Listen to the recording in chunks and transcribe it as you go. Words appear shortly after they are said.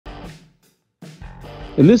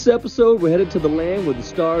In this episode, we're headed to the land where the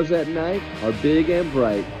stars at night are big and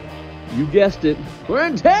bright. You guessed it, we're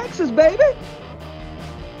in Texas, baby!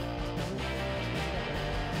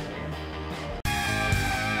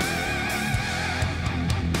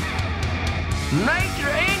 Nature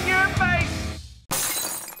in your face!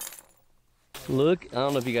 Look, I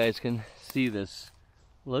don't know if you guys can see this.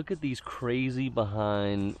 Look at these crazy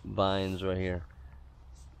behind vines right here.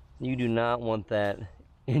 You do not want that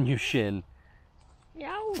in your shin.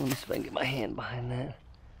 Yow. Let me see if I can get my hand behind that.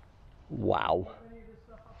 Wow.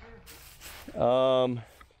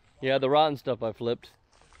 Yeah, the rotten stuff I flipped.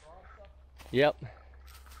 Yep.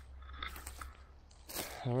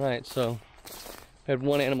 All right, so had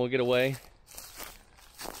one animal get away.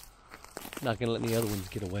 Not gonna let any other ones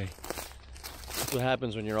get away. That's what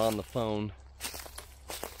happens when you're on the phone.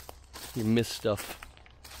 You miss stuff.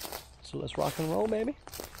 So let's rock and roll, baby.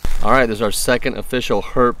 All right, this is our second official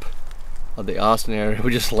herp of the Austin area. We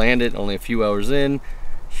just landed only a few hours in.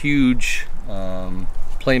 Huge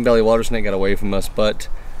plain belly water snake got away from us, but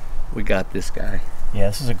we got this guy. Yeah,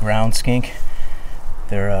 this is a ground skink.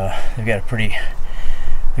 They've got a pretty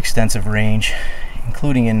extensive range,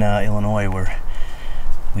 including in Illinois, where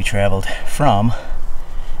we traveled from.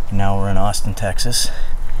 And now we're in Austin, Texas,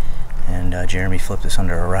 and Jeremy flipped us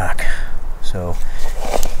under a rock. So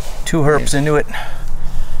 2 herps into it.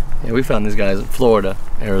 Yeah, we found these guys in Florida,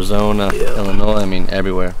 Arizona, Illinois, I mean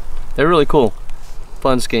everywhere. They're really cool.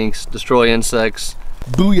 Fun skinks, destroy insects.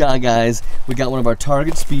 Booyah, guys. We got one of our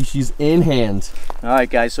target species in hand.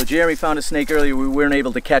 Alright guys, so Jeremy found a snake earlier. We weren't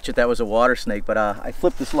able to catch it. That was a water snake, but I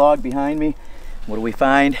flipped this log behind me. What do we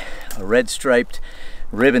find? A red striped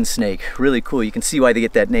ribbon snake. Really cool. You can see why they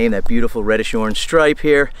get that name, that beautiful reddish orange stripe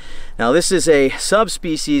here. Now this is a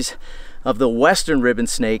subspecies of the western ribbon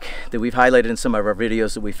snake that we've highlighted in some of our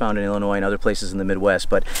videos that we found in Illinois and other places in the Midwest.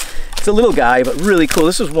 But it's a little guy, but really cool.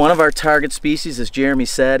 This is one of our target species, as Jeremy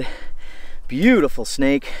said. Beautiful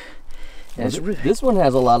snake. And this one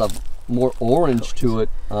has a lot of more orange to it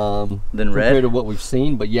than red compared to what we've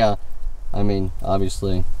seen. But yeah, I mean,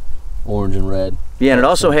 obviously orange and red. Yeah, and it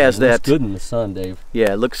also has that. Looks good in the sun, Dave.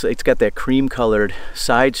 Yeah, it's got that cream colored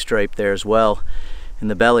side stripe there as well. In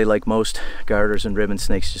the belly, like most garters and ribbon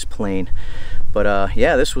snakes, just plain. But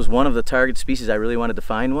yeah, this was one of the target species. I really wanted to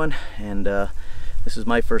find one, and this is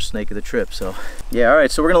my first snake of the trip. So yeah, all right,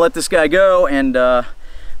 so we're gonna let this guy go, and we're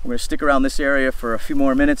gonna stick around this area for a few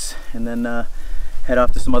more minutes, and then head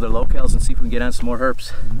off to some other locales and see if we can get on some more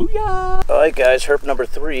herps. Booyah! All right guys, herp number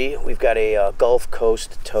 3. We've got a Gulf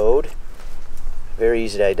Coast toad. Very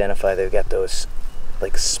easy to identify. They've got those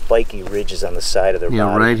like spiky ridges on the side of their body.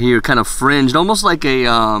 Yeah, right here, kind of fringed, almost like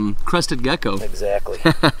a crested gecko. Exactly.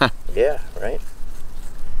 Yeah, right.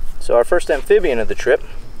 So our first amphibian of the trip.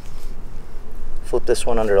 Flip this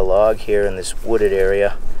one under a log here in this wooded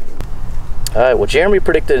area. All right, well Jeremy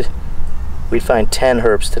predicted we'd find 10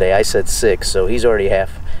 herps today. I said 6, so he's already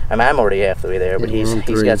half. I mean, I'm already half the way there, but he's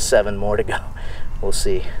got 7 more to go. We'll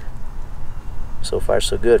see. So far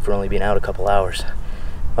so good for only being out a couple hours.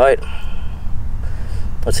 All right.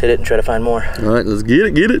 Let's hit it and try to find more. All right, let's get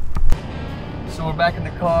it. So we're back in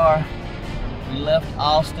the car. We left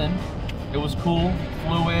Austin. It was cool.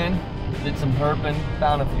 Flew in, did some herping,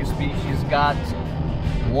 found a few species. Got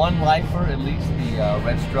one lifer, at least, the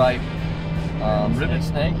red stripe ribbon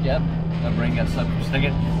snake. Yep, my brain got stuck for a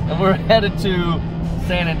second. And we're headed to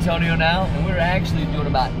San Antonio now, and we're actually doing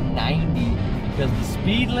about 90 because the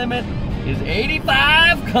speed limit is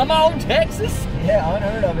 85. Come on, Texas. Yeah,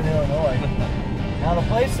 unheard of in Illinois. Now the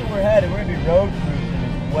place that we're headed, we're going to be road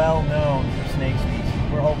cruising. It's well known for snake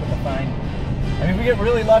species. We're hoping to find, I mean, if we get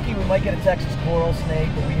really lucky, we might get a Texas coral snake,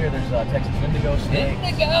 but we hear there's Texas indigo snakes.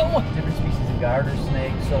 Different species of garter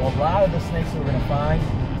snakes. So a lot of the snakes that we're going to find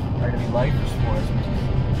are going to be lifers for us, which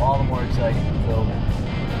is all the more exciting. So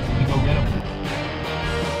we go get them.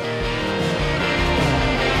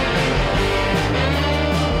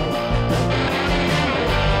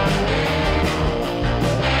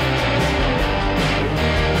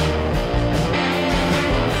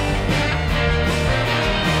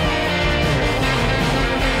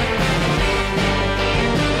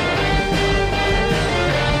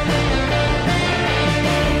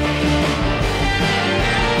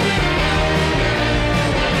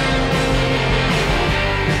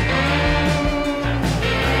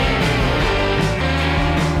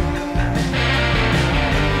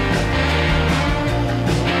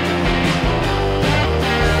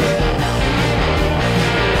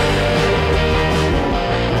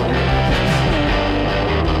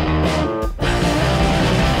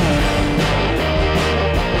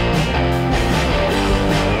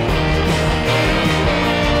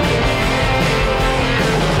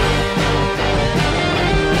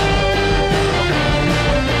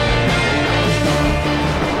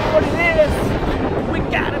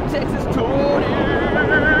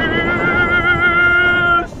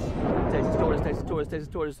 Texas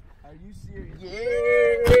tortoise. Are you serious?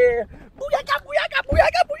 Yeah! Booyaka, booyaka,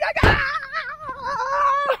 booyaka, booyaka!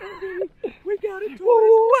 We got a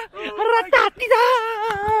tortoise!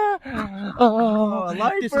 Oh, a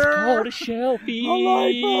lifer! This is called a shellfish! A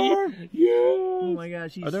lifer! Yes! Oh my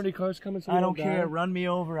gosh, Are there any cars coming? So I don't care. Run me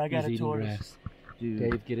over. I got He's a eating tortoise. grass. Dude.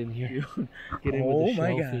 Dave, get in here. Get in Oh with the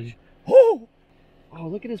my shellfish. gosh. Oh! Oh,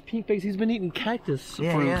 look at his pink face. He's been eating cactus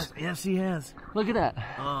Yeah, fruit. yes, he has. Look at that.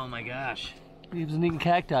 Oh my gosh. He's been eating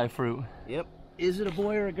cacti fruit. Yep. Is it a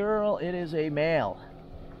boy or a girl? It is a male.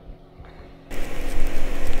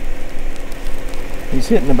 He's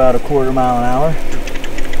hitting about a 1/4 mile an hour.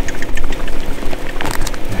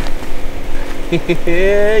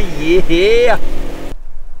 Yeah.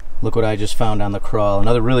 Look what I just found on the crawl.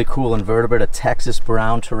 Another really cool invertebrate, a Texas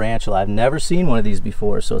brown tarantula. I've never seen one of these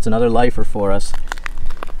before, so it's another lifer for us.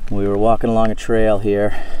 We were walking along a trail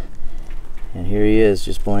here, and here he is,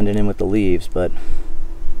 just blending in with the leaves. But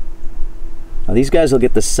now these guys will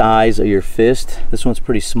get the size of your fist. This one's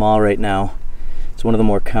pretty small right now. It's one of the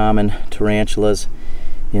more common tarantulas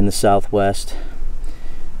in the Southwest,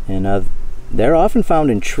 and they're often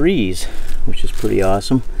found in trees, which is pretty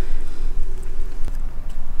awesome.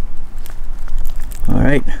 All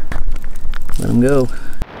right, let them go.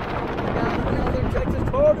 Texas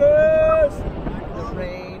tortoise.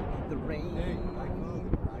 The rain,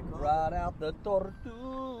 brought out the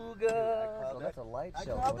tortuga. Oh, that's a light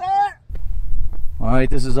show. All right,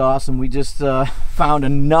 this is awesome. We just found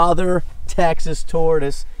another Texas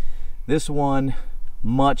tortoise. This one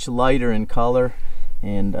much lighter in color,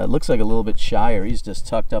 and looks like a little bit shyer. He's just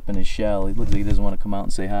tucked up in his shell. He looks like he doesn't want to come out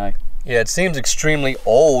and say hi. Yeah, it seems extremely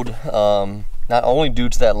old, not only due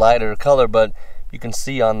to that lighter color, but you can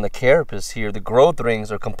see on the carapace here, the growth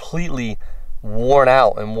rings are completely worn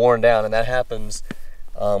out and worn down, and that happens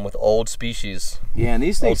with old species. Yeah, and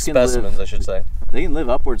these things old specimens, I should say. They can live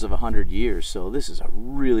upwards of 100 years, so this is a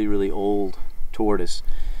really, really old tortoise.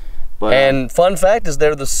 But, and fun fact is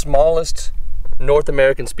they're the smallest North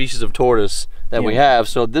American species of tortoise that we have,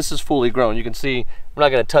 so this is fully grown. You can see, I'm not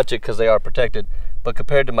going to touch it because they are protected, but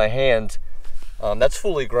compared to my hand, that's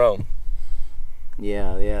fully grown.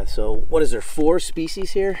 Yeah, so what is there, 4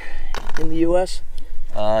 species here in the U.S.?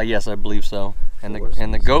 Yes, I believe so. And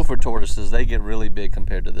the gopher tortoises, they get really big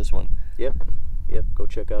compared to this one. Yep, go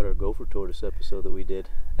check out our gopher tortoise episode that we did.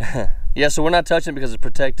 Yeah, so we're not touching it because it's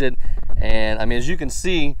protected, and I mean, as you can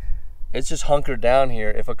see, it's just hunkered down here.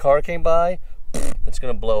 If a car came by, it's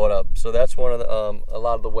gonna blow it up. So that's one of the a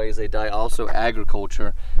lot of the ways they die. Also,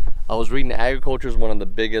 agriculture. I was reading agriculture is one of the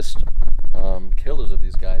biggest killers of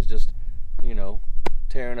these guys. Just, you know,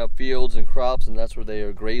 tearing up fields and crops, and that's where they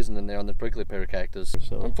are grazing in there on the prickly pear cactus.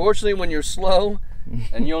 So unfortunately, when you're slow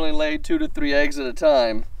and you only lay 2 to 3 eggs at a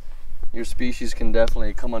time, your species can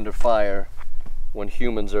definitely come under fire when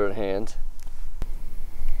humans are at hand.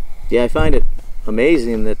 Yeah, I find it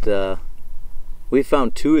amazing that we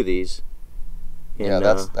found 2 of these. Yeah,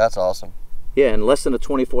 that's awesome. Yeah, in less than a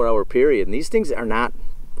 24-hour period, and these things are not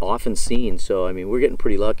often seen, so I mean, we're getting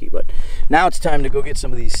pretty lucky. But now it's time to go get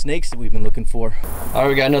some of these snakes that we've been looking for. All right,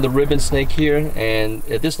 we got another ribbon snake here, and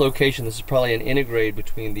at this location, this is probably an intergrade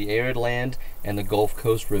between the arid land and the Gulf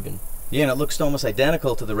Coast ribbon. Yeah, and it looks almost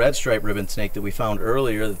identical to the red stripe ribbon snake that we found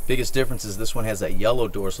earlier. The biggest difference is this one has that yellow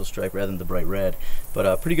dorsal stripe rather than the bright red. But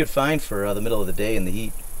a pretty good find for the middle of the day in the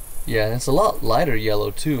heat. Yeah, and it's a lot lighter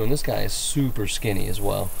yellow too, and this guy is super skinny as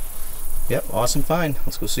well. Yep, awesome find.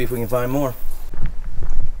 Let's go see if we can find more.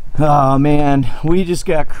 Oh man, we just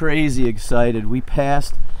got crazy excited. We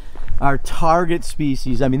passed our target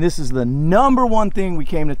species. I mean, this is the #1 thing we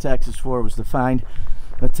came to Texas for, was to find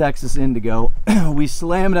a Texas indigo. We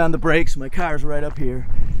slammed on the brakes. My car's right up here.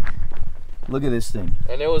 Look at this thing.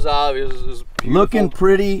 And it was obvious. It was beautiful. Looking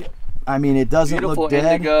pretty. I mean, it doesn't beautiful look dead.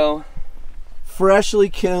 Indigo. Freshly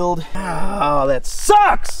killed. Oh, that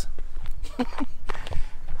sucks!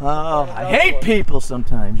 Oh, I hate people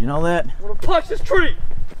sometimes, you know that? I'm gonna punch this tree!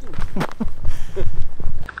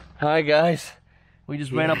 Hi guys. We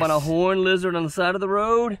just ran up on a horned lizard on the side of the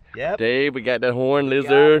road. Yep. Dave, we got that horned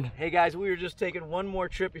lizard. Hey guys, we were just taking one more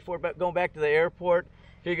trip before going back to the airport.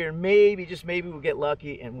 Figuring maybe, just maybe, we'll get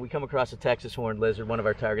lucky and we come across a Texas horned lizard, one of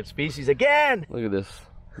our target species again. Look at this.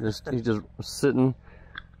 He's just sitting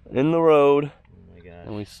in the road. Oh my gosh.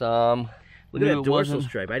 And we saw him. Look at that dorsal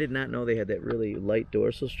stripe. I did not know they had that really light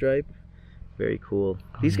dorsal stripe. Very cool.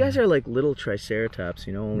 These guys are like little triceratops,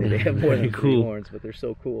 you know, only they have more than 3 horns, but they're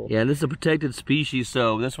so cool. Yeah, and this is a protected species,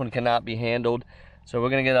 so this one cannot be handled. So we're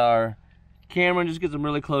gonna get our camera and just get some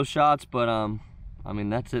really close shots, but I mean,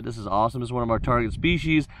 that's it. This is awesome. This is one of our target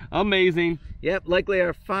species. Amazing. Yep, likely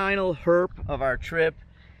our final herp of our trip.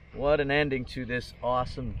 what an ending to this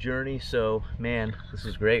awesome journey. So, man, this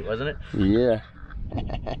was great, wasn't it? Yeah.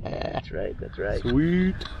 That's right, that's right.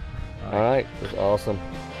 Sweet. All right, it was awesome.